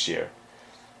next year,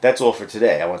 that's all for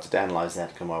today. I wanted to analyze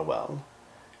that Gemara well,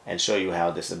 and show you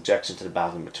how this objection to the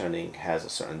Bavlim returning has a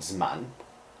certain Zman.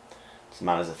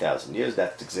 Zman is 1,000 years.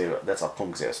 That's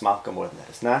Alpum Gzeros Malka, more than that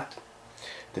is not.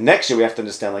 The next year we have to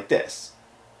understand like this.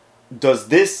 Does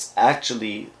this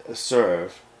actually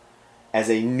serve as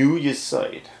a new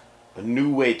Yesod, a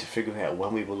new way to figure out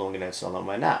when we belong in Eretz Yisrael and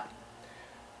when not?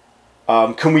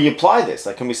 Can we apply this?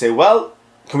 Like, can we say, well,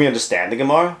 can we understand the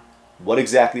Gemara? What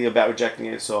exactly about rejecting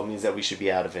Eretz Yisrael means that we should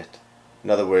be out of it? In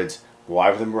other words, why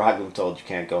were the Meraglim told you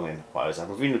can't go in? Why was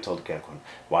Avinu told you can't go in?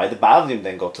 Why the Bavlim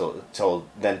then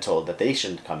told that they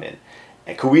shouldn't come in?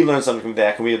 And can we learn something from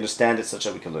that? Can we understand it such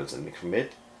that we can learn something from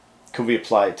it? Can we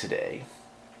apply it today?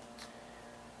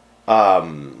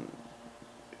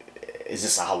 Is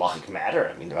this a halachic matter?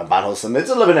 I mean, the Ramban holds some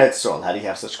mitzvah living in Eretz Yisrael. How do you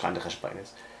have such kind of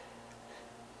cheshbonos?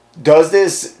 Does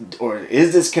this, or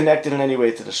is this connected in any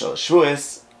way to the Shalosh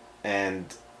Shavuos,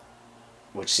 and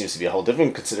which seems to be a whole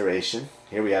different consideration?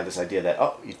 Here we have this idea that,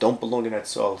 oh, you don't belong in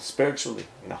Eretz Yisrael spiritually,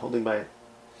 you're not holding by it.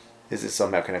 Is this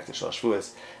somehow connected to Shalosh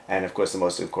Shavuos? And of course, the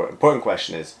most important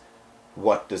question is,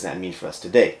 what does that mean for us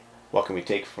today? What can we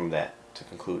take from that to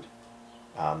conclude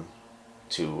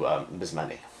to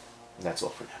Bismani? And that's all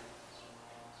for now.